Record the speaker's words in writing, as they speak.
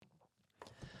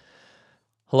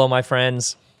Hello, my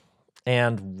friends,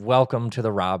 and welcome to the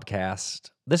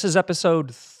Robcast. This is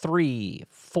episode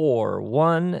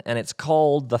 341, and it's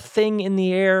called The Thing in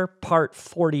the Air, Part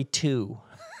 42.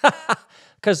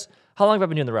 Because how long have I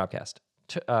been doing the Robcast?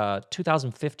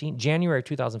 2015, January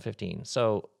 2015.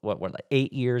 So, like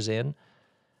 8 years in?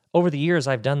 Over the years,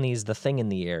 I've done these The Thing in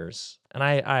the Airs, and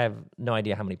I have no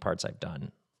idea how many parts I've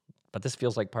done, but this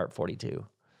feels like part 42.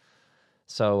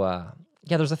 So,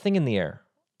 there's a thing in the air.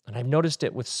 And I've noticed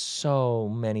it with so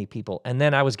many people. And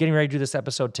then I was getting ready to do this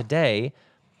episode today,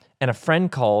 and a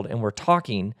friend called, and we're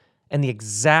talking, and the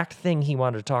exact thing he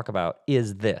wanted to talk about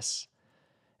is this.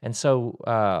 And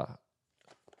so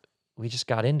we just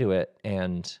got into it,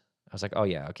 and I was like, oh,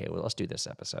 yeah, okay, well, let's do this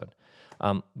episode.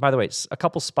 By the way, a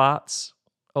couple spots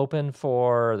open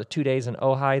for the 2 days in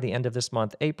Ojai, the end of this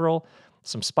month, April.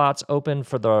 Some spots open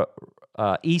for the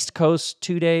East Coast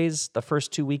 2 days, the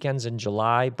first 2 weekends in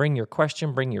July. Bring your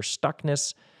question, bring your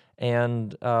stuckness,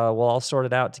 and we'll all sort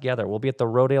it out together. We'll be at the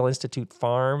Rodale Institute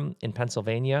Farm in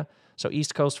Pennsylvania. So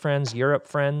East Coast friends, Europe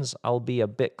friends, I'll be a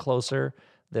bit closer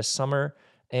this summer.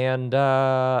 And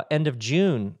end of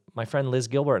June, my friend Liz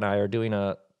Gilbert and I are doing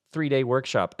a 3-day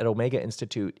workshop at Omega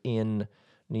Institute in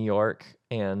New York.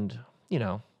 And, you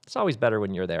know, it's always better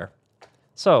when you're there.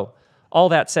 So, all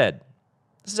that said,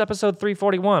 this is episode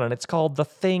 341, and it's called The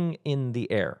Thing in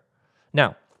the Air.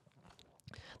 Now,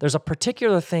 there's a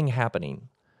particular thing happening,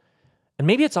 and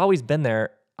maybe it's always been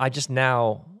there. I just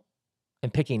now am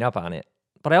picking up on it.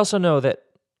 But I also know that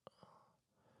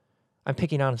I'm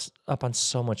picking up on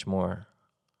so much more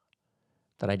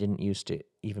that I didn't used to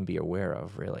even be aware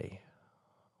of, really,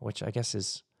 which I guess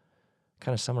is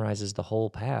kind of summarizes the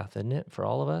whole path, isn't it, for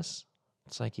all of us?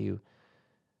 It's like you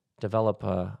develop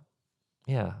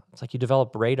it's like you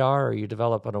develop radar, or you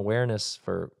develop an awareness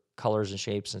for colors and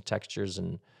shapes and textures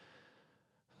and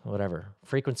whatever,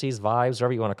 frequencies, vibes,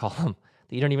 whatever you want to call them,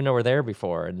 that you don't even know were there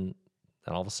before. And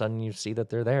then all of a sudden you see that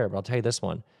they're there. But I'll tell you this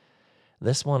one,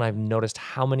 I've noticed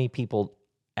how many people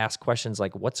ask questions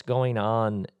like, what's going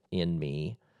on in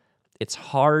me? It's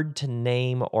hard to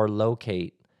name or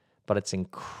locate, but it's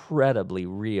incredibly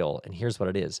real. And here's what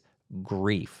it is: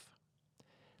 grief.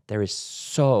 There is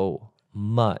so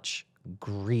much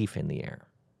grief in the air.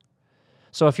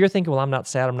 So if you're thinking, well, I'm not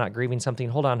sad, I'm not grieving something,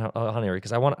 hold on, honey,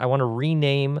 because I want to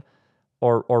rename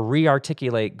or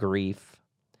re-articulate grief,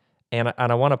 and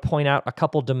I want to point out a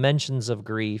couple dimensions of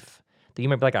grief that you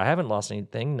might be like, I haven't lost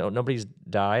anything, no, nobody's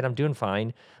died, I'm doing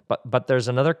fine, but there's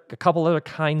a couple other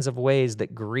kinds of ways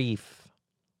that grief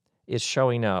is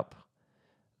showing up.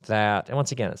 That, and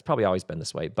once again, it's probably always been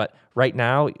this way, but right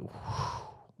now,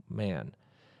 man,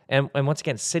 and once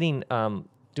again, sitting.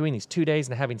 Doing these 2 days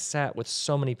and having sat with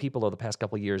so many people over the past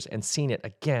couple of years and seen it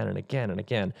again and again and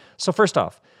again. So first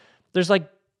off, there's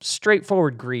like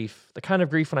straightforward grief, the kind of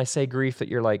grief when I say grief that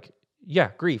you're like, yeah,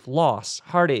 grief, loss,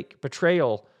 heartache,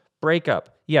 betrayal,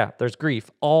 breakup. Yeah, there's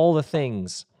grief. All the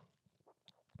things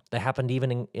that happened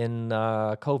even in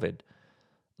COVID,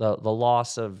 the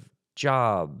loss of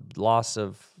job, loss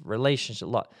of relationship.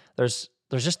 There's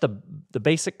just the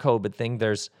basic COVID thing.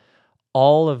 There's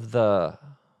all of the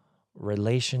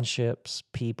relationships,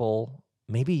 people.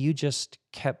 Maybe you just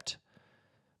kept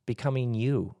becoming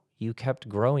you. You kept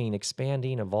growing,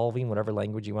 expanding, evolving, whatever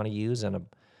language you want to use, and a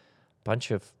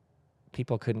bunch of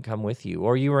people couldn't come with you.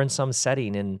 Or you were in some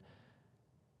setting and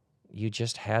you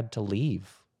just had to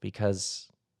leave because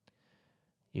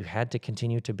you had to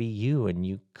continue to be you and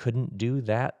you couldn't do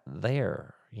that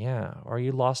there. Yeah. Or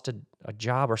you lost a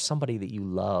job or somebody that you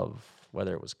love,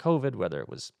 whether it was COVID, whether it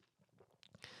was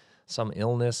some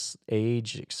illness,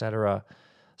 age, etc.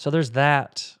 So there's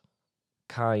that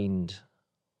kind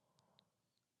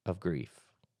of grief.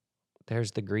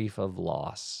 There's the grief of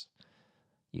loss.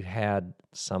 You had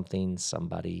something,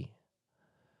 somebody,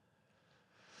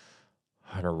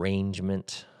 an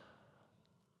arrangement.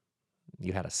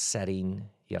 You had a setting.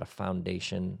 You had a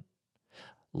foundation.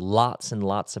 Lots and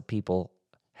lots of people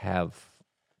have,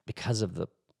 because of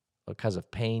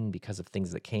pain, because of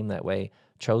things that came that way,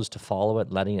 chose to follow it,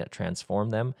 letting it transform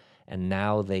them, and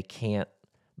now they can't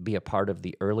be a part of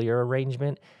the earlier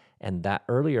arrangement. And that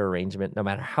earlier arrangement, no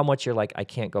matter how much you're like, I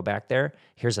can't go back there,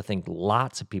 here's the thing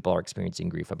lots of people are experiencing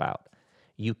grief about.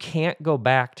 You can't go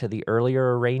back to the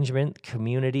earlier arrangement,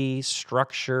 community,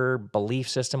 structure, belief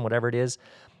system, whatever it is,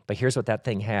 but here's what that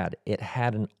thing had. It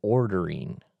had an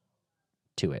ordering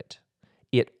to it.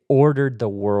 It ordered the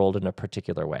world in a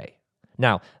particular way.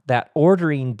 Now, that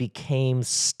ordering became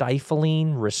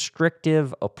stifling,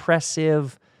 restrictive,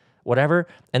 oppressive, whatever,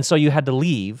 and so you had to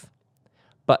leave.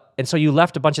 And so you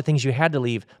left a bunch of things you had to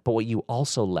leave, but what you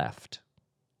also left,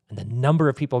 and the number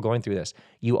of people going through this,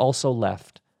 you also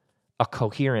left a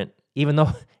coherent, even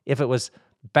though if it was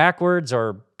backwards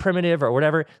or primitive or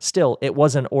whatever, still it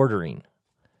was an ordering.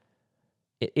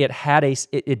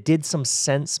 It did some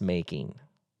sense making.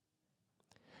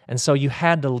 And so you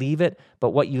had to leave it, but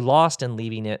what you lost in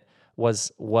leaving it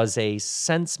was a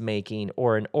sense making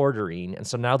or an ordering. And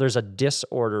so now there's a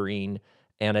disordering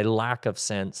and a lack of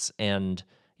sense, and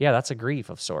yeah, that's a grief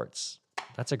of sorts.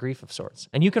 That's a grief of sorts.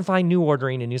 And you can find new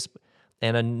ordering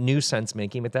and a new sense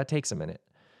making, but that takes a minute.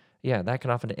 Yeah, that can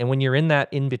often, and when you're in that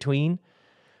in between,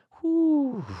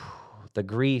 whew, the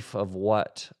grief of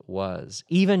what was.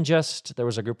 Even just, there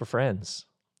was a group of friends,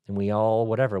 and we all,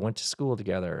 went to school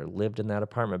together, lived in that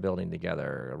apartment building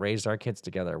together, raised our kids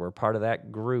together. We're part of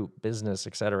that group, business,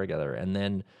 et cetera, together. And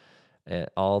then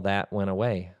all that went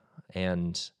away.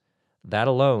 And that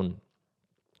alone,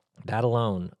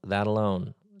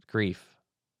 grief.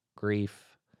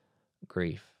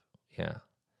 Yeah.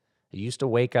 You used to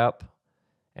wake up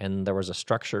and there was a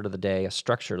structure to the day, a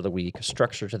structure to the week, a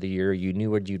structure to the year. You knew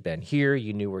where you'd been here,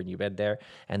 you knew where you'd been there,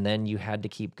 and then you had to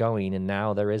keep going, and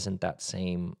now there isn't that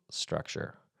same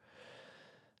structure.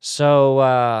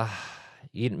 So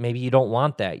maybe you don't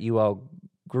want that. You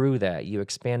outgrew that. You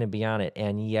expanded beyond it,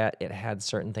 and yet it had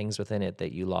certain things within it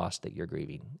that you lost that you're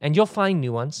grieving. And you'll find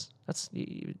new ones.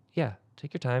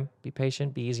 Take your time. Be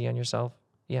patient. Be easy on yourself.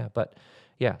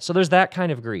 So there's that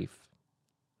kind of grief.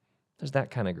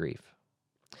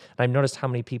 And I've noticed how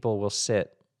many people will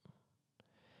sit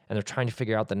and they're trying to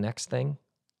figure out the next thing.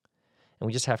 And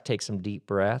we just have to take some deep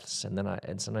breaths. And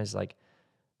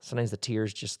sometimes the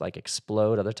tears just like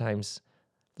explode. Other times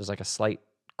there's like a slight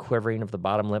quivering of the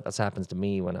bottom lip. That happens to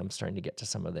me when I'm starting to get to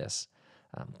some of this.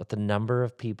 But the number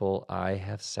of people I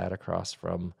have sat across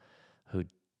from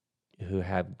who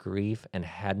have grief and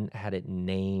hadn't had it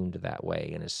named that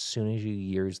way. And as soon as you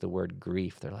use the word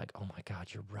grief, they're like, oh my God,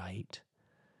 you're right.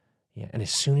 Yeah. And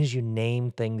as soon as you name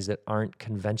things that aren't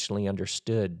conventionally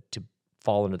understood to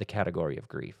fall into the category of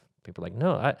grief, people are like,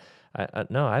 no,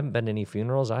 I haven't been to any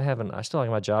funerals. I still like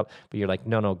my job. But you're like,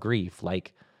 no, grief,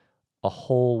 like a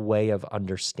whole way of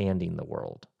understanding the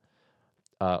world.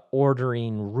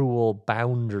 Ordering, rule,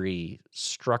 boundary,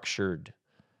 structured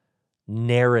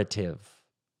narrative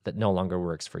that no longer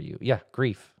works for you. Yeah,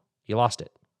 grief. You lost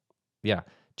it. Yeah.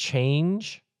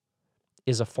 Change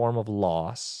is a form of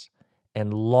loss,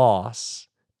 and loss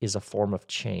is a form of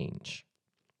change.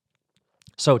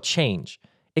 So change,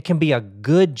 it can be a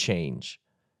good change,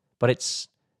 but it's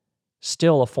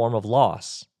still a form of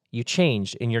loss. You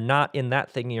changed, and you're not in that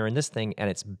thing, you're in this thing, and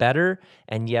it's better,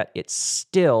 and yet it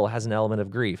still has an element of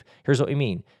grief. Here's what we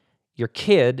mean. Your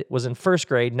kid was in first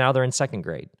grade, now they're in second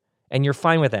grade. And you're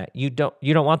fine with that. You don't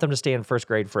want them to stay in first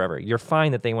grade forever. You're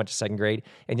fine that they went to second grade,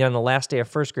 and yet on the last day of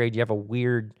first grade, you have a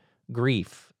weird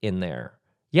grief in there.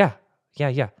 Yeah.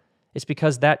 It's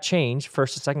because that change,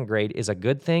 first to second grade, is a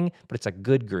good thing, but it's a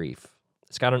good grief.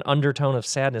 It's got an undertone of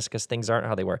sadness because things aren't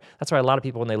how they were. That's why a lot of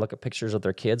people, when they look at pictures of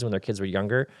their kids when their kids were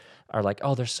younger, are like,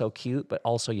 oh, they're so cute, but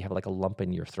also you have like a lump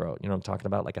in your throat. You know what I'm talking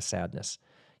about? Like a sadness.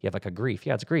 You have like a grief.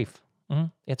 Yeah, it's grief.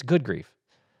 It's good grief.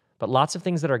 But lots of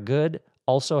things that are good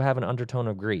also have an undertone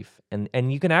of grief.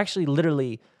 And you can actually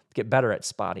literally get better at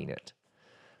spotting it.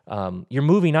 You're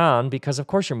moving on because, of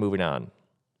course, you're moving on.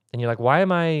 And you're like, why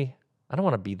am I don't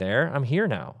want to be there. I'm here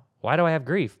now. Why do I have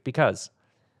grief? Because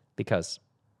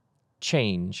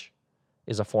change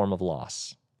is a form of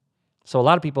loss. So a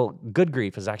lot of people, good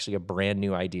grief is actually a brand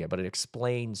new idea, but it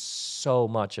explains so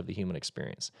much of the human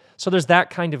experience. So there's that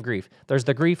kind of grief. There's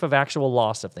the grief of actual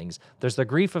loss of things. There's the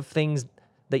grief of things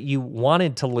that you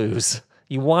wanted to lose,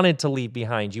 you wanted to leave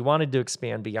behind, you wanted to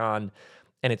expand beyond,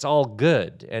 and it's all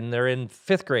good. And they're in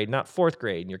fifth grade, not fourth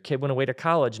grade, and your kid went away to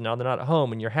college, and now they're not at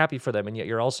home, and you're happy for them, and yet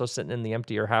you're also sitting in the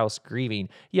emptier house grieving.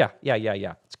 Yeah.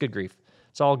 It's good grief.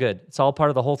 It's all good. It's all part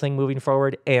of the whole thing moving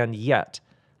forward, and yet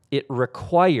it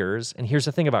requires, and here's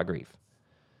the thing about grief.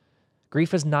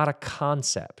 Grief is not a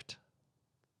concept.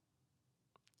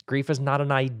 Grief is not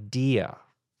an idea.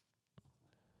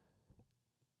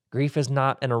 Grief is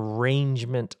not an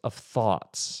arrangement of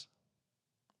thoughts.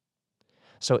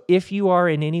 So if you are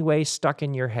in any way stuck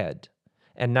in your head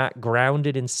and not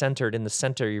grounded and centered in the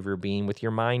center of your being with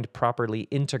your mind properly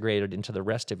integrated into the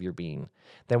rest of your being,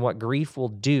 then what grief will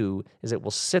do is it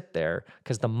will sit there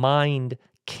because the mind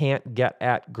can't get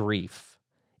at grief.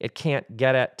 It can't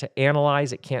get at to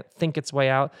analyze. It can't think its way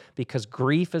out because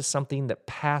grief is something that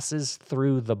passes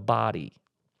through the body.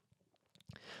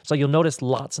 So you'll notice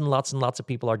lots and lots and lots of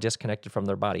people are disconnected from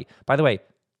their body. By the way,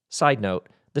 side note,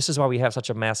 this is why we have such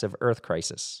a massive earth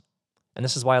crisis. And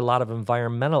this is why a lot of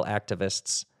environmental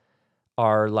activists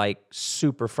are like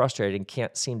super frustrated and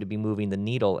can't seem to be moving the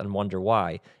needle and wonder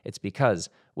why. It's because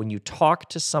when you talk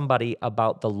to somebody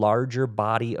about the larger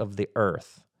body of the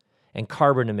earth and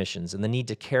carbon emissions and the need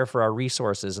to care for our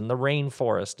resources and the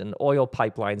rainforest and oil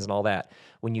pipelines and all that,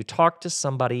 when you talk to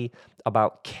somebody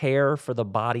about care for the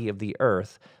body of the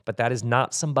earth, but that is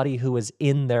not somebody who is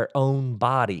in their own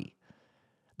body,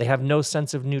 they have no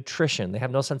sense of nutrition. They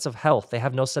have no sense of health. They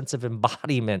have no sense of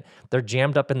embodiment. They're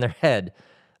jammed up in their head.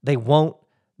 They won't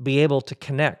be able to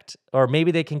connect. Or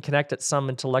maybe they can connect at some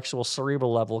intellectual,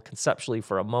 cerebral level conceptually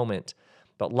for a moment.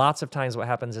 But lots of times what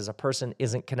happens is a person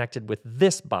isn't connected with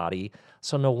this body.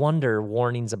 So no wonder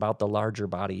warnings about the larger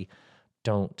body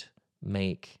don't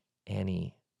make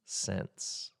any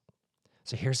sense.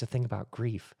 So here's the thing about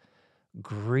grief.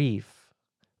 Grief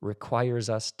requires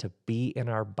us to be in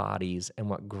our bodies, and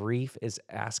what grief is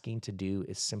asking to do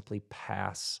is simply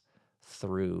pass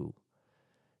through.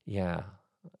 Yeah.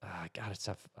 God, it's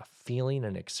a feeling,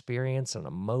 an experience, an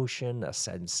emotion, a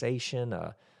sensation,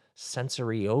 a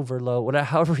sensory overload, whatever,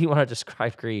 however you want to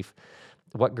describe grief.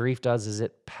 What grief does is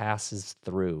it passes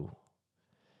through.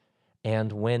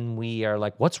 And when we are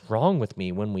like, what's wrong with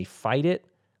me? When we fight it,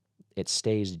 it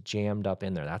stays jammed up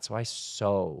in there. That's why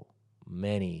so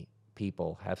many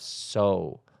people have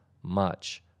so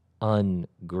much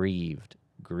ungrieved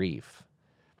grief,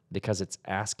 because it's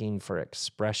asking for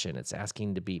expression. It's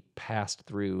asking to be passed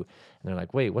through. And they're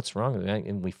like, wait, what's wrong with me?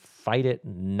 And we fight it,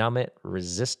 numb it,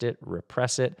 resist it,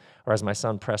 repress it. Or as my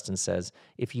son Preston says,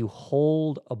 if you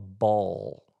hold a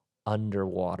ball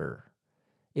underwater,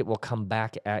 it will come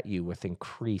back at you with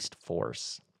increased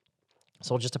force.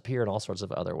 So it'll just appear in all sorts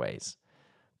of other ways.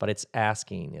 But it's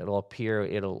asking.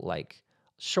 It'll like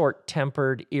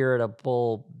short-tempered,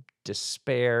 irritable,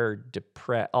 despair,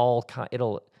 depressed, all kind.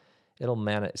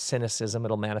 Cynicism.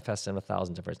 It'll manifest in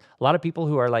 1,000 different ways. A lot of people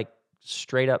who are like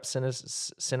straight up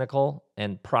cynical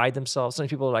and pride themselves. Some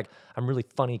people are like, I'm really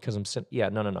funny because I'm yeah,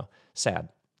 no. Sad.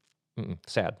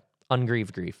 Sad.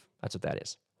 Ungrieved grief. That's what that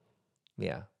is.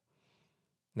 Yeah.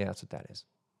 Yeah, that's what that is.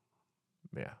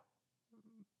 Yeah.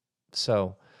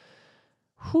 So,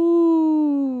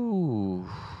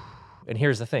 and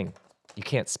here's the thing. You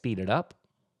can't speed it up.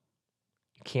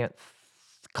 You can't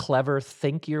clever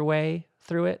think your way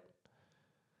through it.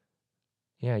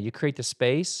 Yeah, you create the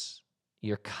space.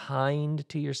 You're kind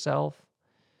to yourself.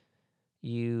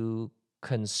 You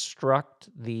construct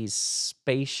these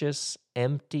spacious,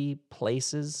 empty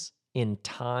places in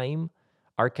time.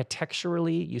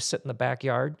 Architecturally, you sit in the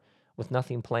backyard with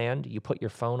nothing planned. You put your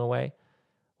phone away.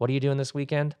 What are you doing this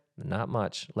weekend? Not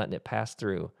much. Letting it pass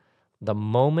through. The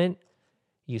moment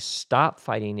you stop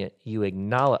fighting it, you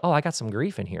acknowledge, oh, I got some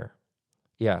grief in here.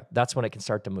 Yeah, that's when it can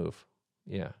start to move.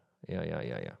 Yeah.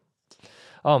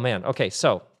 Oh, man. Okay,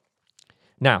 so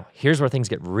now here's where things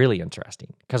get really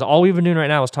interesting, because all we've been doing right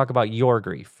now is talk about your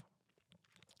grief.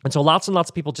 And so lots and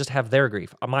lots of people just have their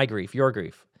grief, my grief, your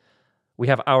grief. We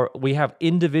have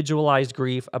individualized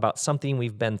grief about something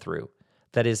we've been through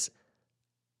that is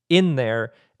in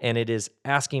there, and it is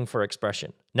asking for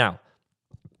expression. Now,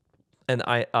 and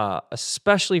I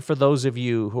especially for those of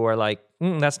you who are like,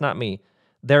 that's not me,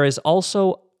 there is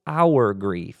also our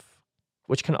grief,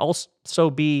 which can also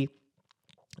be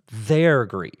their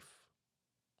grief.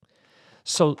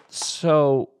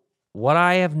 So what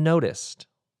I have noticed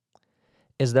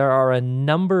is there are a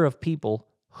number of people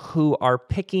who are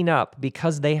picking up,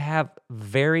 because they have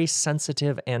very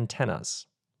sensitive antennas.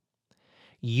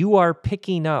 You are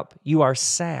picking up, you are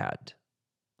sad.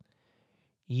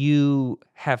 You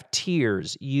have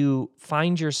tears. You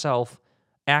find yourself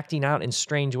acting out in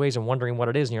strange ways and wondering what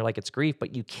it is. And you're like, it's grief,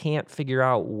 but you can't figure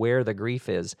out where the grief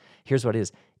is. Here's what it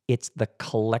is. It's the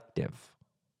collective.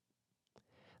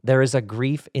 There is a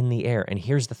grief in the air. And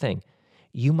here's the thing.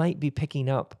 You might be picking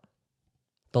up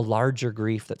the larger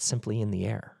grief that's simply in the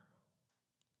air.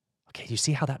 Okay, do you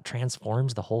see how that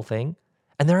transforms the whole thing?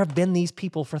 And there have been these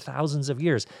people for thousands of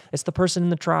years. It's the person in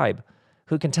the tribe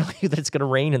who can tell you that it's going to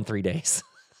rain in 3 days.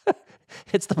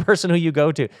 It's the person who you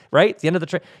go to, right? At the end of the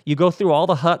trail, you go through all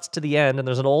the huts to the end, and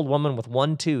there's an old woman with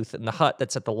one tooth in the hut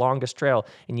that's at the longest trail,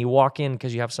 and you walk in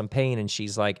because you have some pain, and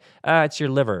she's like, it's your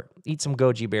liver. Eat some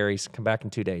goji berries. Come back in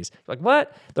 2 days. You're like,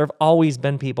 what? There have always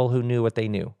been people who knew what they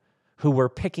knew, who were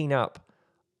picking up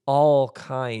all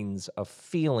kinds of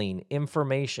feeling,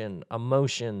 information,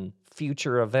 emotion,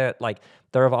 future event. Like,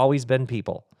 there have always been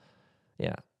people.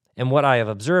 Yeah. And what I have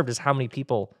observed is how many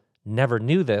people never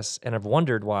knew this and have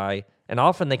wondered why. And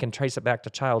often they can trace it back to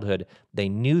childhood. They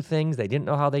knew things. They didn't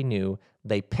know how they knew.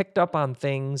 They picked up on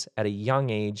things at a young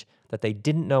age that they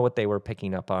didn't know what they were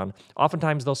picking up on.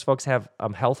 Oftentimes those folks have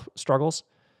health struggles.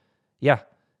 Yeah.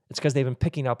 It's because they've been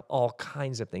picking up all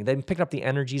kinds of things. They've been picking up the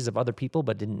energies of other people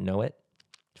but didn't know it.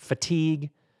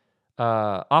 Fatigue.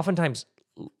 Oftentimes,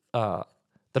 the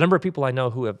number of people I know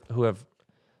who have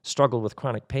struggled with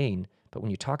chronic pain, but when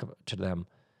you talk to them,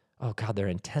 oh God, their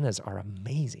antennas are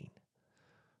amazing.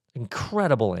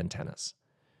 Incredible antennas.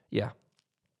 Yeah.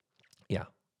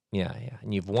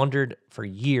 And you've wondered for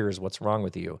years what's wrong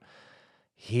with you.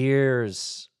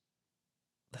 Here's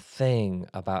the thing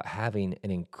about having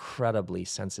an incredibly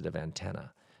sensitive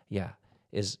antenna.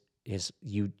 Is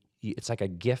you it's like a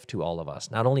gift to all of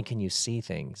us. Not only can you see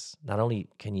things, not only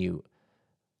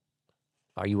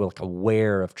are you like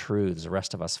aware of truths the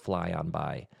rest of us fly on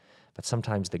by, but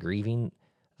sometimes the grieving,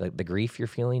 the grief you're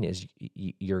feeling is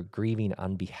you're grieving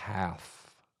on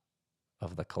behalf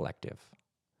of the collective.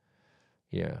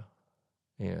 Yeah.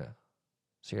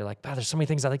 So you're like, wow, there's so many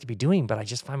things I'd like to be doing, but I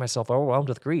just find myself overwhelmed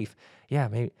with grief.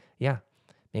 Maybe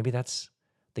that's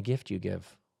the gift you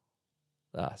give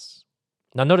us.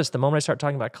 Now notice the moment I start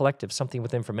talking about collective, something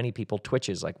within for many people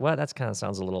twitches like, what? That kind of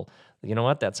sounds a little, you know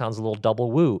what? That sounds a little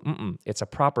double woo. It's a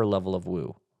proper level of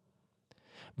woo.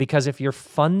 Because if your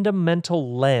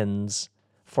fundamental lens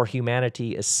for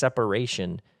humanity is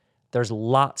separation, there's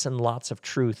lots and lots of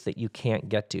truth that you can't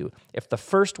get to. If the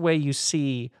first way you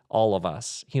see all of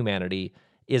us, humanity,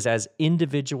 is as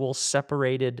individual,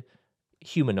 separated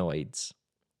humanoids,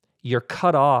 you're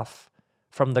cut off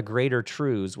from the greater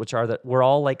truths, which are that we're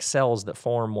all like cells that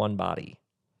form one body.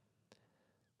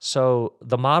 So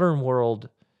the modern world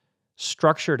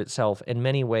structured itself in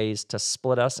many ways to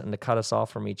split us and to cut us off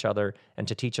from each other and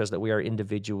to teach us that we are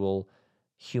individual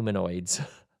humanoids.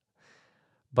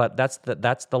 But that's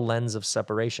the lens of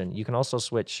separation. You can also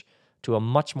switch to a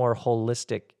much more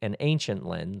holistic and ancient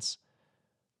lens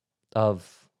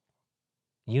of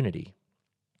unity.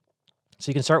 So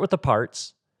you can start with the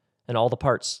parts, and all the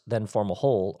parts then form a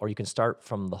whole, or you can start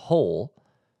from the whole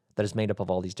that is made up of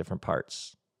all these different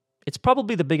parts. It's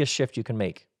probably the biggest shift you can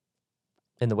make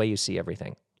in the way you see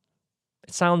everything.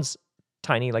 It sounds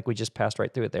tiny, like we just passed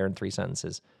right through it there in 3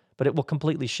 sentences, but it will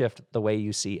completely shift the way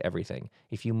you see everything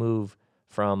if you move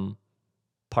from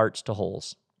parts to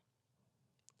wholes.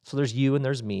 So there's you and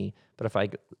there's me,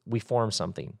 but we form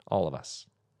something, all of us.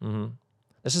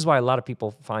 This is why a lot of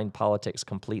people find politics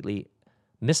completely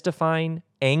mystifying,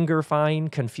 anger-fying,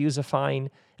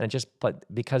 confusifying, but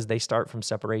because they start from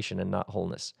separation and not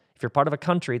wholeness. If you're part of a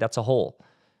country, that's a whole.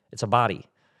 It's a body.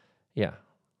 Yeah.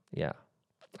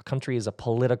 A country is a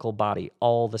political body.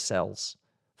 All the cells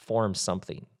form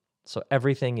something. So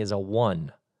everything is a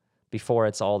one before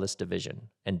it's all this division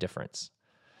and difference.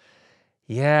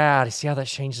 Yeah, to see how that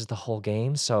changes the whole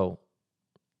game. So,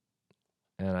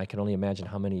 and I can only imagine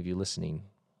how many of you listening,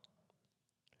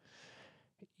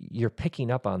 you're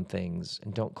picking up on things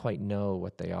and don't quite know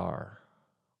what they are,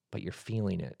 but you're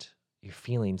feeling it. You're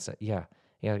feeling,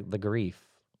 the grief.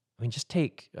 I mean, just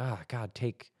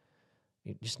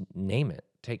just name it.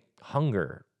 Take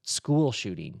hunger, school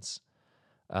shootings,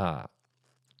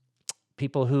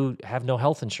 people who have no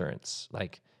health insurance.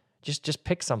 Like, just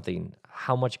pick something.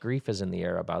 How much grief is in the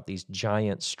air about these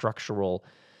giant structural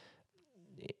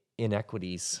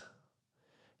inequities?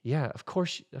 Yeah, of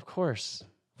course.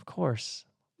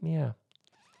 Yeah,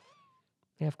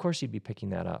 of course you'd be picking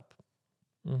that up.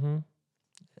 And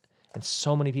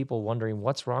so many people wondering,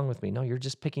 what's wrong with me? No, you're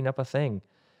just picking up a thing.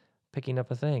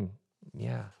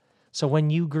 Yeah. So when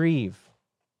you grieve,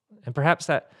 and perhaps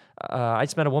that, I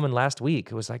just met a woman last week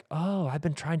who was like, oh, I've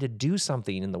been trying to do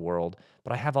something in the world,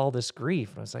 but I have all this grief.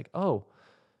 And I was like, oh,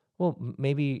 well,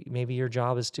 maybe your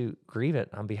job is to grieve it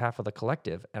on behalf of the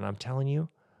collective. And I'm telling you,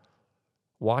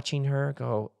 watching her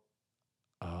go,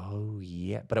 oh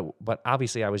yeah, but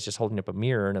obviously I was just holding up a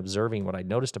mirror and observing what I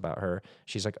noticed about her.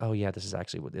 She's like, oh yeah, this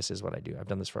is what I do. I've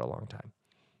done this for a long time.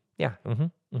 Yeah,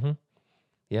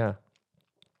 yeah.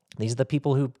 These are the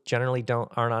people who generally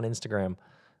aren't on Instagram.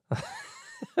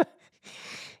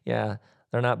 Yeah,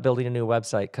 they're not building a new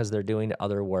website because they're doing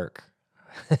other work.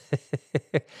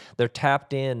 They're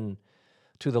tapped in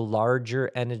to the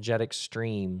larger energetic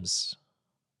streams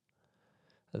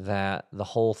that the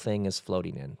whole thing is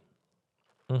floating in.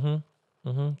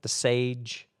 The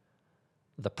sage,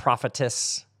 the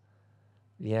prophetess.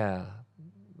 Yeah.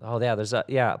 Oh, yeah. There's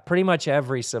pretty much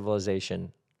every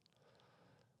civilization.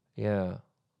 Yeah.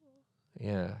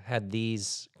 Had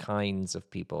these kinds of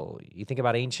people. You think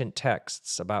about ancient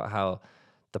texts about how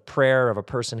the prayer of a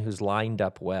person who's lined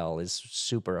up well is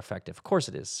super effective. Of course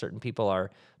it is. Certain people are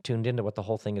tuned into what the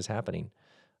whole thing is happening,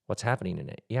 what's happening in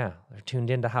it. Yeah. They're tuned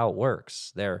into how it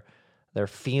works. They're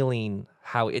feeling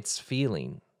how it's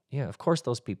feeling. Yeah, of course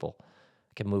those people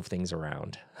can move things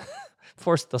around. Of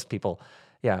course those people,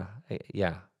 yeah.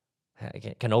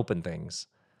 can open things.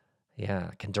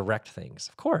 Yeah, can direct things.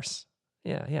 Of course.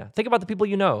 Yeah, yeah. Think about the people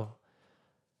you know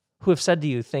who have said to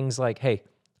you things like, "Hey,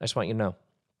 I just want you to know,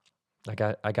 I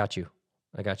got you.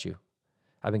 I got you.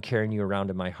 I've been carrying you around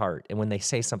in my heart." And when they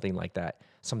say something like that,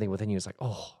 something within you is like,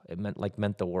 "Oh, it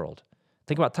meant the world."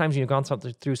 Think about times when you've gone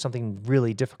through something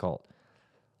really difficult,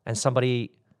 and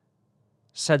somebody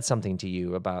said something to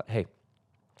you about, "Hey,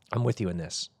 I'm with you in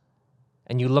this."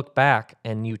 And you look back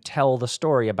and you tell the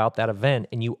story about that event,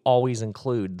 and you always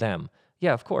include them.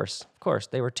 Yeah, of course, of course.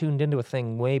 They were tuned into a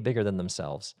thing way bigger than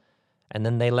themselves. And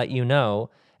then they let you know,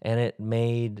 and it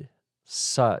made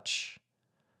such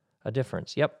a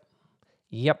difference. Yep,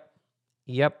 yep,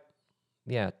 yep.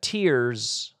 Yeah,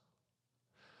 tears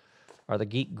are the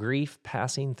grief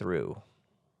passing through.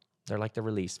 They're like the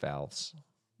release valves.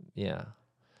 Yeah,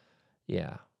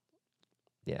 yeah,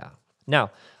 yeah.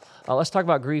 Now, let's talk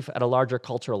about grief at a larger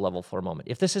cultural level for a moment.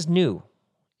 If this is new,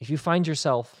 if you find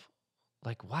yourself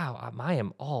like, wow,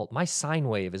 my sine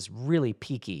wave is really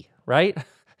peaky, right?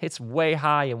 It's way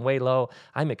high and way low.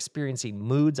 I'm experiencing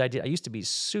moods. I used to be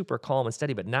super calm and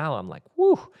steady, but now I'm like,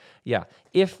 whoo. Yeah.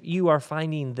 If you are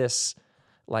finding this,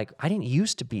 like, I didn't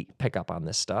used to pick up on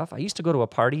this stuff. I used to go to a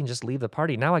party and just leave the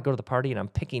party. Now I go to the party and I'm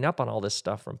picking up on all this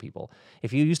stuff from people.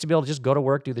 If you used to be able to just go to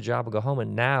work, do the job, and go home,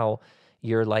 and now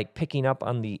you're like picking up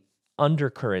on the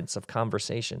undercurrents of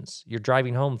conversations. You're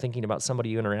driving home thinking about somebody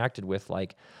you interacted with,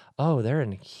 like, oh, they're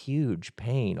in huge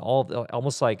pain.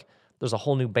 Almost like there's a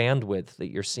whole new bandwidth that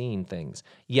you're seeing things.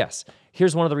 Yes,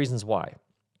 here's one of the reasons why.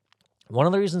 One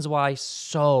of the reasons why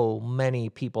so many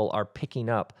people are picking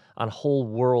up on whole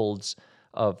worlds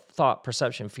of thought,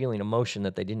 perception, feeling, emotion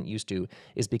that they didn't used to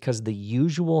is because the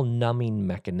usual numbing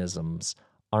mechanisms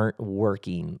aren't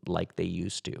working like they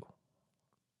used to.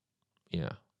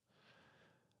 Yeah.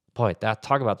 Boy,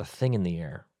 talk about the thing in the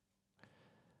air.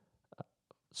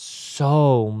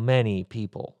 So many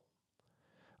people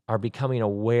are becoming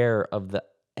aware of the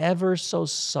ever so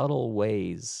subtle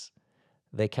ways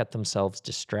they kept themselves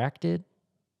distracted,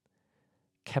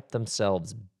 kept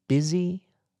themselves busy,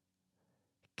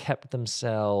 kept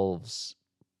themselves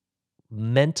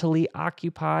mentally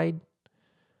occupied.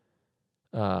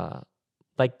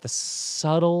 Like the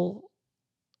subtle,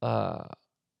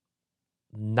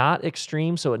 not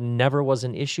extreme, so it never was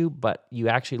an issue, but you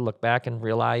actually look back and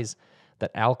realize that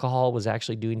alcohol was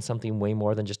actually doing something way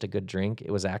more than just a good drink.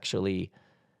 It was actually,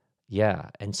 yeah.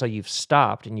 And so you've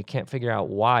stopped and you can't figure out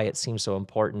why it seems so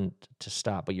important to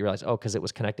stop, but you realize, oh, because it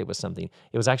was connected with something.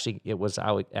 It was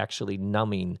actually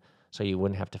numbing so you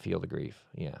wouldn't have to feel the grief.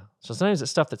 Yeah. So sometimes it's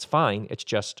stuff that's fine. It's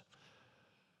just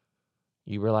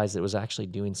you realize it was actually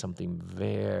doing something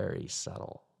very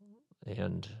subtle.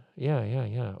 And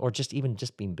yeah. Or just even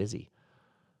just being busy.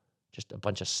 Just a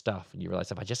bunch of stuff. And you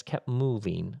realize if I just kept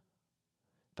moving,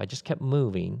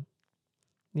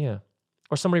 yeah.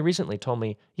 Or somebody recently told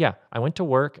me, yeah, I went to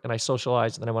work and I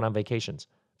socialized and then I went on vacations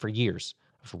for years.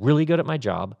 I was really good at my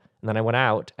job. And then I went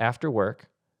out after work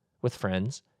with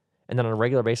friends. And then on a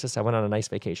regular basis, I went on a nice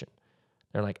vacation.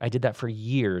 They're like, I did that for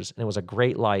years and it was a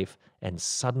great life. And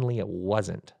suddenly it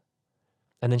wasn't.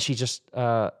 And then she just,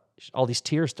 all these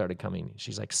tears started coming.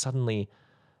 She's like, suddenly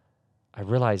I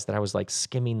realized that I was like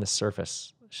skimming the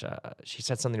surface. She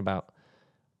said something about,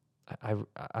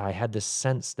 I had this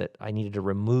sense that I needed to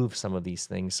remove some of these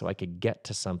things so I could get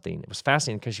to something. It was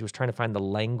fascinating because she was trying to find the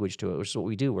language to it, which is what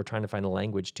we do. We're trying to find a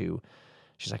language to.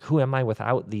 She's like, who am I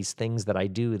without these things that I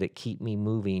do that keep me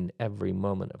moving every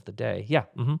moment of the day? Yeah,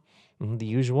 the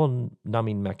usual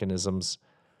numbing mechanisms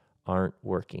aren't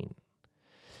working.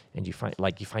 And you find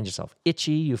yourself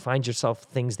itchy. You find yourself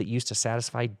things that used to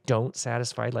satisfy don't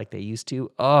satisfy like they used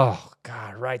to. Oh,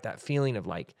 God, right. That feeling of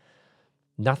like,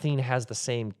 nothing has the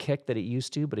same kick that it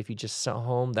used to, but if you just sit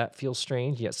home, that feels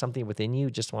strange. Yet something within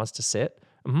you just wants to sit.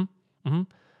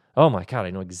 Oh my God, I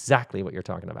know exactly what you're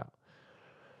talking about.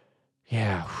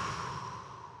 Yeah.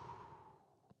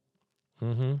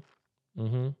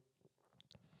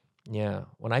 Yeah.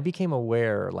 When I became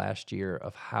aware last year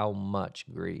of how much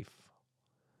grief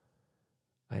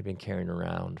I'd been carrying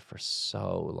around for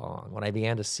so long, when I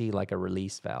began to see like a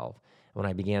release valve, when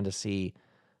I began to see,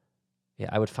 yeah,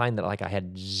 I would find that like I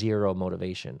had zero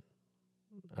motivation.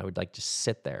 I would like just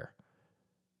sit there.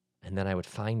 And then I would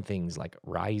find things like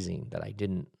rising that I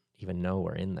didn't even know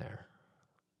were in there.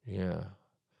 Yeah.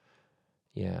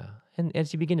 Yeah. And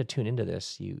as you begin to tune into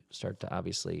this, you start to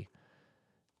obviously,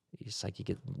 it's like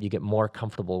you get more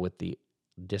comfortable with the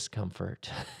discomfort.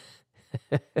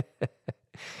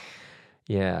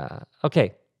 Yeah.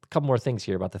 Okay. A couple more things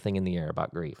here about the thing in the air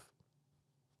about grief.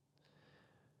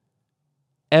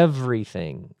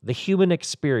 everything, the human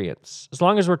experience, as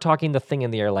long as we're talking the thing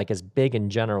in the air, like as big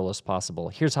and general as possible,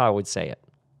 here's how I would say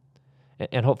it.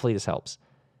 And hopefully this helps.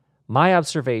 My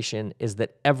observation is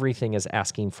that everything is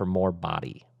asking for more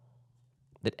body.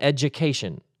 That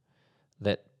education,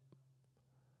 that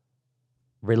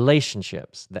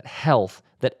relationships, that health,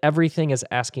 that everything is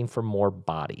asking for more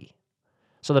body.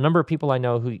 So the number of people I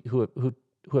know who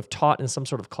have taught in some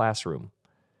sort of classroom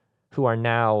who are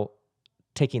now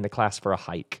taking the class for a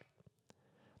hike.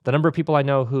 The number of people I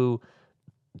know who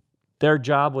their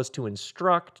job was to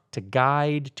instruct, to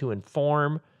guide, to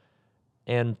inform,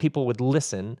 and people would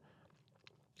listen,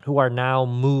 who are now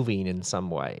moving in some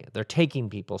way. They're taking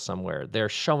people somewhere. They're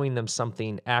showing them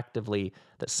something actively,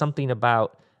 that something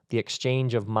about the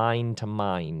exchange of mind to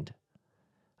mind,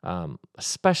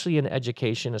 especially in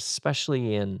education,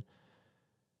 especially in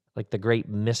like the great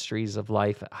mysteries of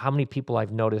life. How many people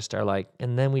I've noticed are like,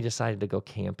 and then we decided to go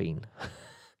camping.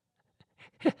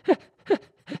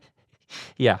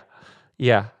 Yeah.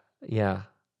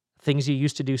 Things you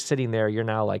used to do sitting there, you're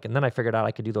now like, and then I figured out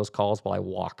I could do those calls while I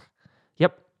walk.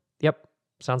 Yep.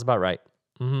 Sounds about right.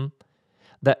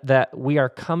 That we are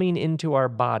coming into our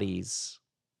bodies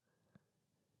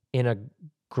in a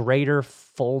greater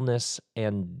fullness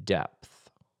and depth.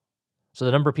 So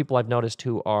the number of people I've noticed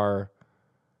who are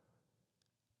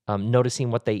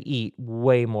noticing what they eat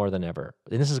way more than ever.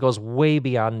 And this goes way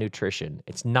beyond nutrition.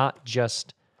 It's not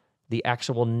just the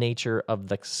actual nature of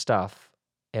the stuff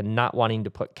and not wanting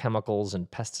to put chemicals and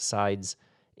pesticides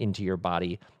into your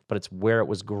body, but it's where it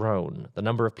was grown. The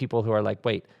number of people who are like,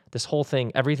 wait, this whole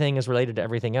thing, everything is related to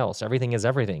everything else. Everything is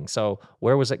everything. So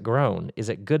where was it grown? Is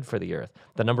it good for the earth?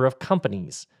 The number of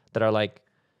companies that are like,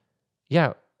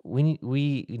 yeah, we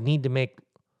need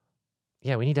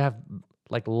to have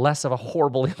like less of a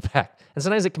horrible impact. And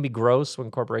sometimes it can be gross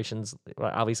when corporations,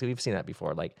 obviously we've seen that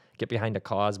before, like get behind a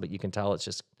cause, but you can tell it's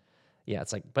just,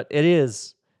 it's like, but it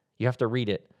is, you have to read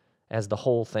it as the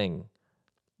whole thing,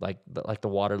 like the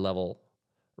water level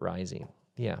rising.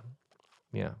 Yeah.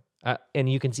 And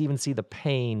you can even see the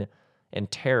pain and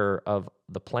terror of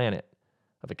the planet,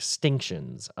 of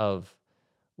extinctions, of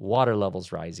water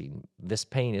levels rising. This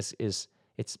pain is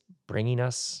it's bringing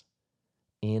us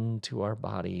into our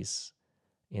bodies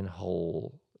in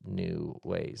whole new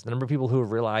ways. The number of people who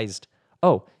have realized,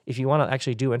 oh, if you want to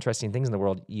actually do interesting things in the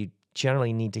world, you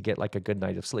generally need to get like a good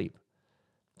night of sleep.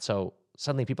 So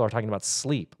suddenly people are talking about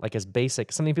sleep, like as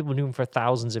basic, something people have been doing for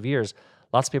thousands of years.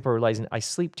 Lots of people are realizing, I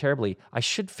sleep terribly. I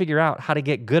should figure out how to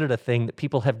get good at a thing that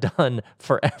people have done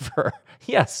forever.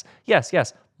 Yes.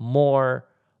 More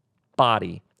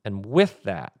body. And with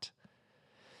that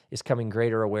is coming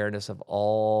greater awareness of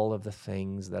all of the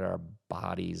things that our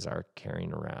bodies are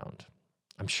carrying around.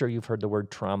 I'm sure you've heard the word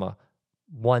trauma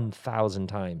 1,000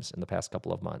 times in the past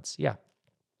couple of months. Yeah,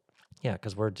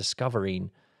 because we're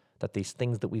discovering that these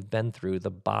things that we've been through, the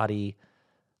body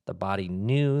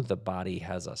knew, the body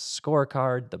has a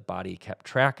scorecard, the body kept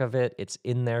track of it, it's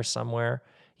in there somewhere.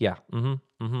 Yeah,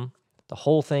 The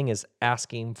whole thing is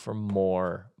asking for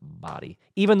more body.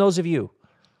 Even those of you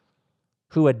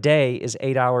who a day is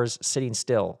 8 hours sitting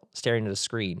still, staring at a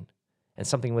screen, and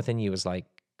something within you is like,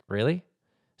 really?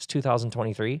 It's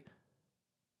 2023?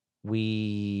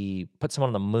 We put someone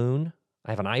on the moon.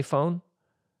 I have an iPhone.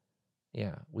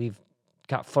 Yeah, we've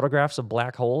got photographs of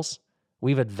black holes.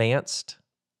 We've advanced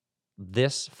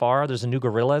this far. There's a new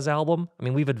Gorillaz album. I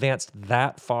mean, we've advanced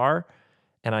that far,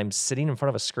 and I'm sitting in front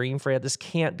of a screen, Fred. This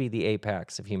can't be the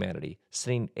apex of humanity,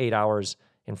 sitting 8 hours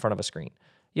in front of a screen.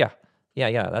 Yeah.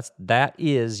 That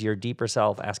is your deeper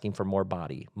self asking for more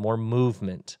body, more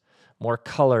movement, more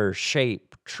color,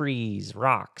 shape, trees,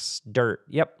 rocks, dirt.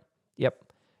 Yep.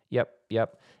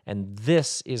 And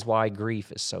this is why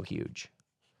grief is so huge.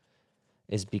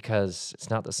 Is because it's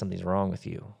not that something's wrong with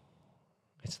you.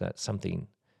 It's that something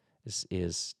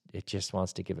is it just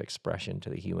wants to give expression to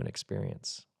the human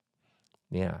experience.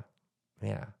 Yeah.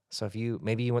 So if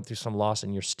maybe you went through some loss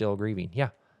and you're still grieving. Yeah.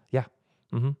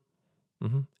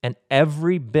 And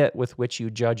every bit with which you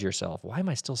judge yourself, why am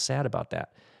I still sad about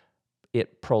that?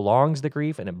 It prolongs the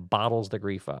grief and it bottles the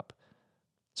grief up.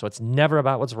 So it's never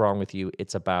about what's wrong with you.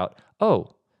 It's about,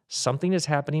 oh, something is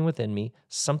happening within me.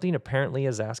 Something apparently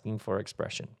is asking for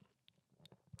expression.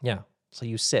 Yeah. So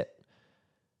you sit,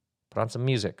 put on some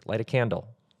music, light a candle,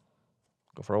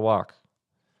 go for a walk,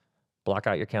 block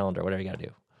out your calendar, whatever you got to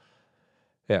do.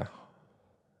 Yeah.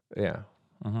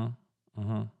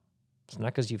 It's not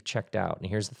because you've checked out. And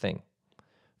here's the thing.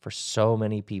 For so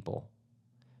many people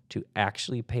to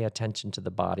actually pay attention to the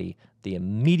body, the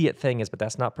immediate thing is, but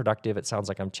that's not productive. It sounds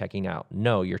like I'm checking out.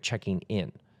 No, you're checking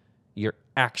in. You're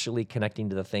actually connecting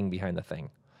to the thing behind the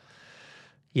thing.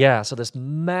 Yeah, so this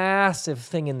massive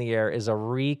thing in the air is a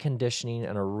reconditioning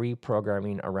and a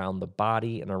reprogramming around the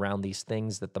body and around these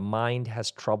things that the mind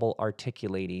has trouble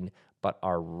articulating but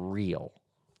are real.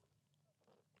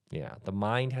 Yeah, the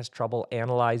mind has trouble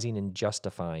analyzing and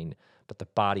justifying, but the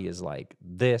body is like,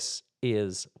 this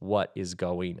is what is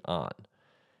going on.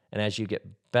 And as you get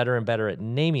better and better at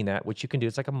naming that, which you can do,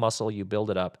 it's like a muscle, you build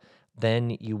it up,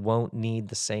 then you won't need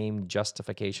the same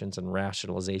justifications and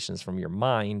rationalizations from your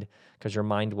mind, because your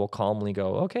mind will calmly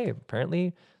go, okay,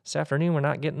 apparently this afternoon we're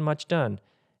not getting much done.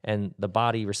 And the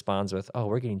body responds with, oh,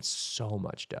 we're getting so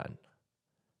much done.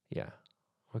 Yeah,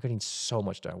 we're getting so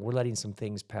much done. We're letting some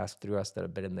things pass through us that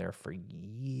have been in there for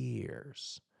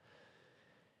years.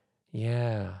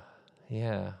 Yeah,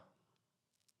 yeah,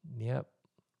 yep,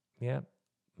 yep.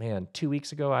 Man, 2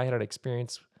 weeks ago, I had an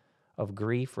experience of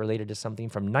grief related to something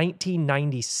from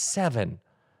 1997.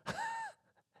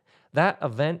 That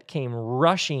event came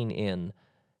rushing in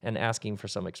and asking for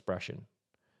some expression.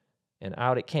 And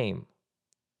out it came.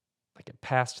 Like it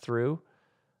passed through.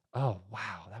 Oh,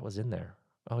 wow, that was in there.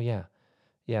 Oh, yeah.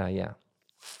 Yeah, yeah.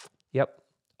 Yep.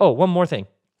 Oh, one more thing.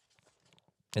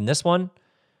 In this one,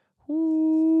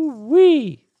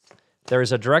 woo-wee, there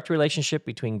is a direct relationship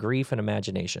between grief and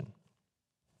imagination.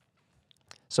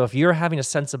 So if you're having a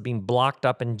sense of being blocked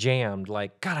up and jammed,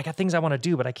 like, God, I got things I want to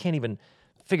do, but I can't even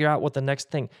figure out what the next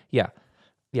thing. Yeah.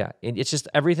 It's just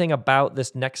everything about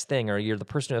this next thing, or you're the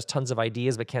person who has tons of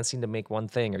ideas but can't seem to make one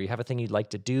thing, or you have a thing you'd like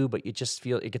to do, but you just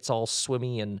feel it gets all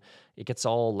swimmy and it gets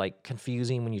all like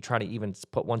confusing when you try to even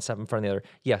put one step in front of the other.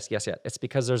 Yes. It's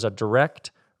because there's a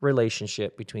direct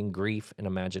relationship between grief and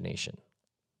imagination.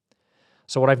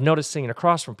 So what I've noticed seeing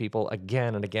across from people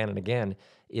again and again and again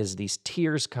is these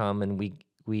tears come, and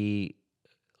we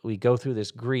go through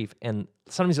this grief, and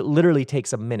sometimes it literally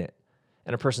takes a minute,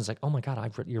 and a person's like, "Oh my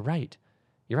God, you're right.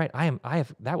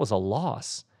 That was a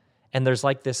loss." And there's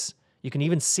like this, you can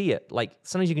even see it. Like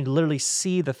sometimes you can literally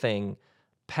see the thing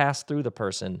pass through the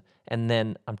person, and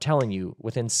then I'm telling you,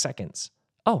 within seconds,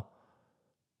 oh,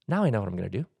 now I know what I'm going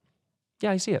to do.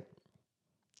 Yeah, I see it.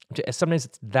 Sometimes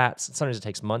sometimes it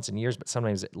takes months and years, but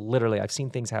sometimes I've seen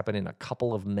things happen in a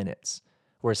couple of minutes,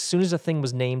 where as soon as a thing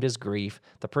was named as grief,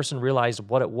 the person realized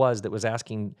what it was that was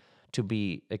asking to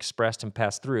be expressed and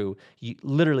passed through.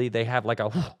 They have like a,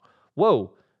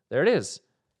 whoa, there it is.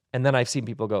 And then I've seen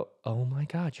people go, oh my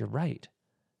God, you're right.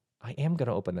 I am going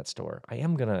to open that store. I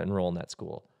am going to enroll in that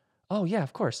school. Oh yeah,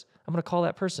 of course. I'm going to call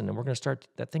that person and we're going to start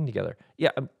that thing together.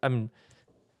 Yeah, I'm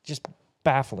just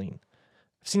baffling.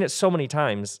 I've seen it so many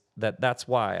times that's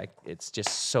why it's just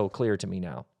so clear to me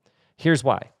now. Here's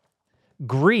why.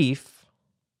 Grief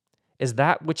is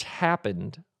that which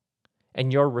happened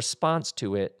and your response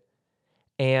to it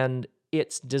and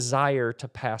its desire to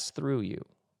pass through you.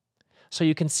 So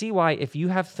you can see why if you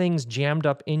have things jammed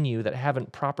up in you that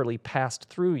haven't properly passed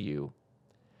through you,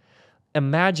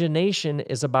 imagination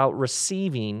is about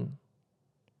receiving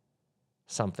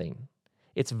something.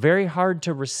 It's very hard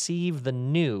to receive the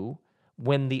new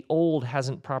when the old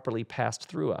hasn't properly passed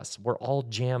through us. We're all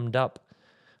jammed up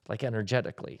like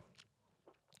energetically.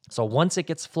 So once it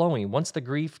gets flowing, once the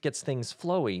grief gets things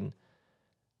flowing,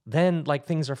 then like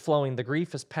things are flowing, the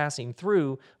grief is passing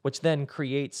through, which then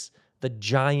creates the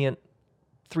giant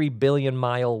 3 billion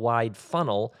mile wide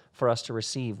funnel for us to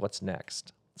receive what's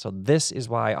next. So this is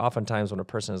why oftentimes when a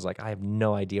person is like, I have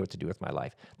no idea what to do with my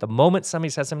life, the moment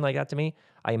somebody says something like that to me,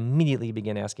 I immediately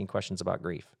begin asking questions about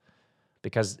grief.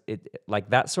 Because it like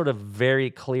that sort of very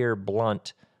clear,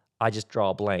 blunt, I just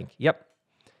draw a blank. Yep.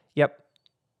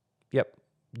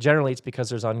 Generally, it's because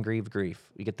there's ungrieved grief.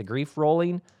 We get the grief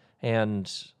rolling, and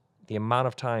the amount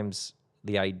of times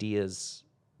the ideas,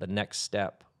 the next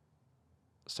step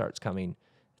starts coming,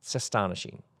 it's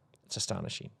astonishing.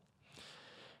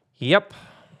 Yep.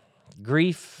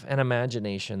 Grief and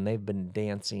imagination, they've been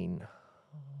dancing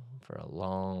for a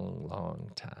long,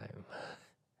 long time.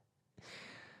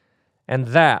 And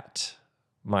that,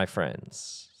 my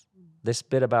friends, this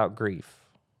bit about grief,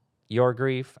 your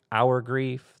grief, our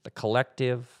grief, the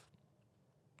collective,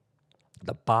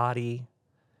 the body,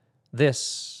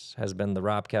 this has been the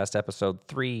Robcast episode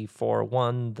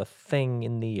 341, The Thing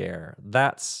in the Air.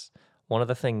 That's one of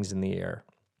the things in the air.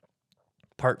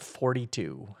 Part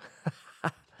 42.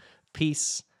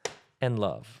 Peace and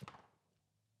love.